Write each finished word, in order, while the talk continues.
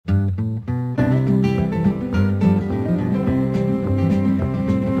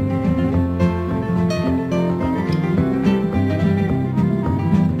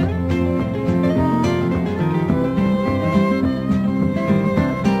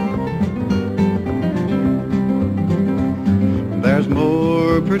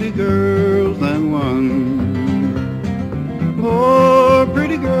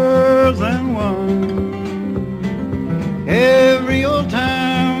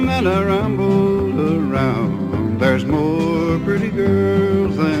that I ramble around, there's more pretty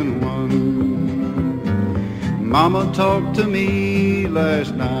girls than one. Mama talked to me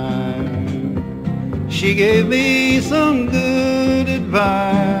last night. She gave me some good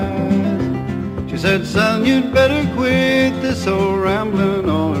advice. She said, son, you'd better quit this old rambling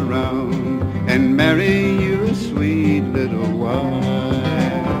all around and marry you a sweet little wife.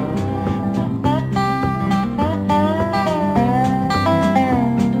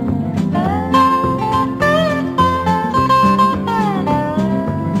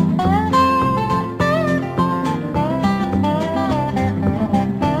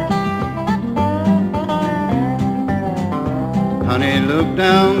 Honey, look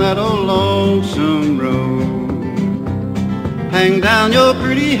down that old lonesome road. Hang down your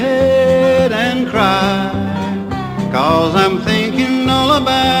pretty head and cry, 'cause I'm thinking all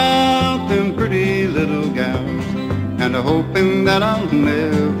about them pretty little gals, and hoping that I'll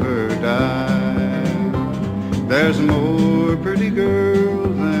never die. There's more pretty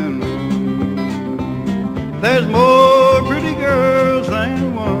girls than one. There's more pretty girls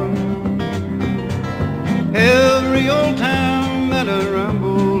than one. Every old town that I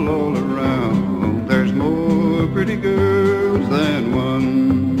ramble all around, there's more pretty girls than one.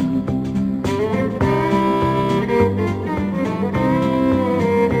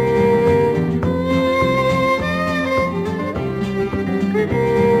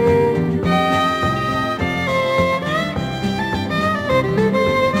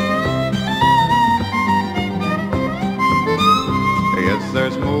 Yes,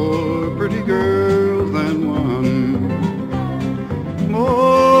 there's more pretty girls than one.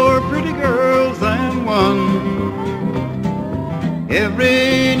 More pretty girls than one.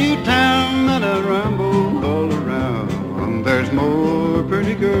 Every new town that I ramble all around, there's more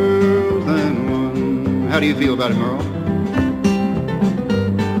pretty girls than one. How do you feel about it, Merle?